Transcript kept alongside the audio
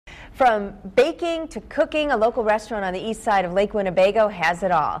From baking to cooking, a local restaurant on the east side of Lake Winnebago has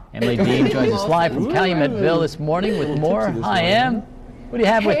it all. Emily Dean joins us live from Calumetville this morning with more. Hi, Em. What do you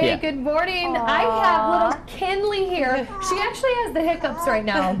have with you? Hey, good morning. Aww. I have little Kinley here. She actually has the hiccups right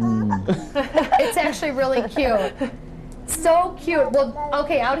now. It's actually really cute. So cute. Well,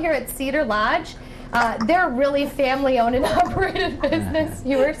 okay, out here at Cedar Lodge, they're really family-owned and operated business.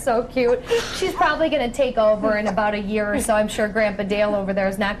 You are so cute. She's probably going to take over in about a year or so. I'm sure Grandpa Dale over there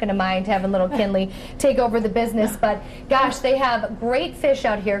is not going to mind having little Kinley take over the business. But gosh, they have great fish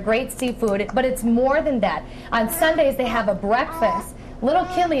out here, great seafood, but it's more than that. On Sundays, they have a breakfast. Little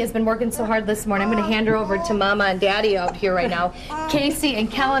Kinley has been working so hard this morning. I'm going to hand her over to Mama and Daddy out here right now. Casey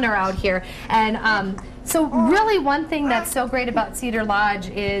and Kellen are out here. And so really one thing that's so great about Cedar Lodge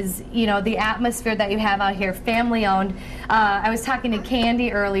is, you know, the atmosphere that you have out here, family owned. I was talking to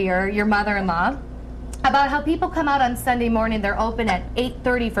Candy earlier, your mother-in-law, about how people come out on Sunday morning. They're open at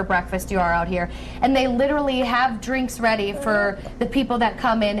 8:30 for breakfast. You are out here, and they literally have drinks ready for the people that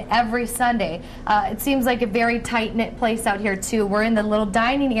come in every Sunday. It seems like a very tight-knit place out here too. We're in the little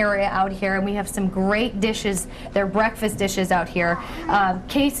dining area out here, and we have some great dishes. They're breakfast dishes out here.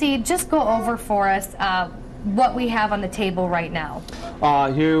 Casey, just go over for us what we have on the table right now.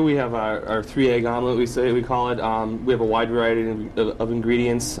 Here we have our 3-egg omelet, we call it. We have a wide variety of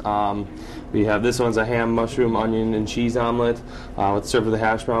ingredients. We have, this one's a ham, mushroom, onion, and cheese omelet. It's served with a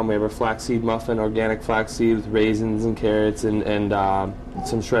hash brown. We have our flaxseed muffin, organic flaxseed with raisins and carrots and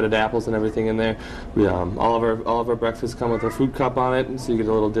some shredded apples and everything in there. We, all of our breakfasts come with a fruit cup on it, so you get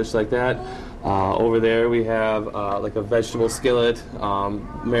a little dish like that. Over there we have like a vegetable skillet,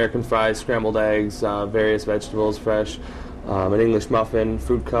 American fries, scrambled eggs, various vegetables, fresh, an English muffin,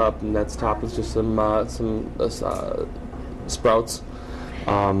 fruit cup, and that's topped with just some sprouts.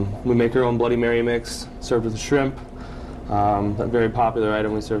 We make our own Bloody Mary mix, served with shrimp. A very popular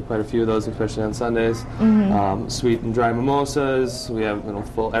item. We serve quite a few of those, especially on Sundays. Sweet and dry mimosas. We have, you know,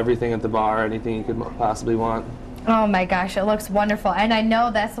 full everything at the bar, anything you could possibly want. Oh my gosh, it looks wonderful. And I know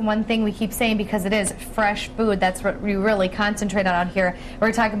that's the one thing we keep saying, because it is fresh food. That's what we really concentrate on out here.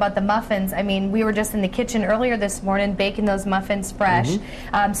 We're talking about the muffins. I mean, we were just in the kitchen earlier this morning baking those muffins fresh.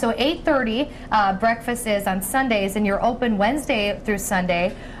 So 8:30 breakfast is on Sundays, and you're open Wednesday through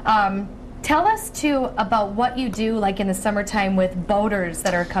Sunday. Tell us too about what you do, like in the summertime, with boaters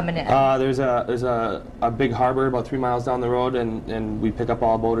that are coming in. There's a big harbor about 3 miles down the road, and we pick up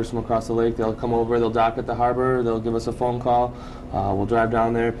all boaters from across the lake. They'll come over, they'll dock at the harbor, they'll give us a phone call. We'll drive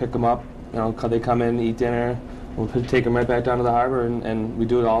down there, pick them up. You know, they come in, eat dinner. We'll take them right back down to the harbor, and we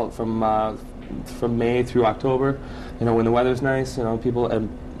do it all from May through October. You know, when the weather's nice, you know, people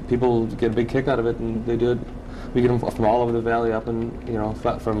get a big kick out of it, and they do it. We get them from all over the valley, up and, you know,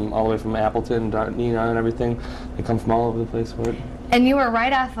 from all the way from Appleton, Neenah, and everything. They come from all over the place for it. And you are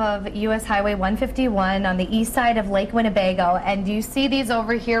right off of U.S. Highway 151 on the east side of Lake Winnebago. And you see these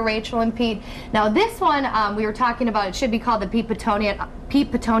over here, Rachel and Pete. Now this one we were talking about, it should be called the Pete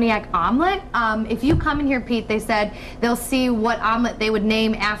Petoniak omelet. If you come in here, Pete, they said they'll see what omelet they would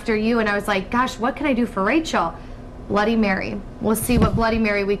name after you. And I was like, gosh, what can I do for Rachel? Bloody Mary. We'll see what Bloody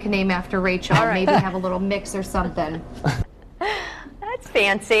Mary we can name after Rachel. All right. Maybe have a little mix or something. That's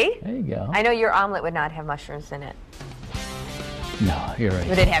fancy. There you go. I know your omelet would not have mushrooms in it. No, you're right.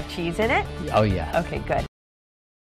 Would it have cheese in it? Oh, yeah. Okay, good.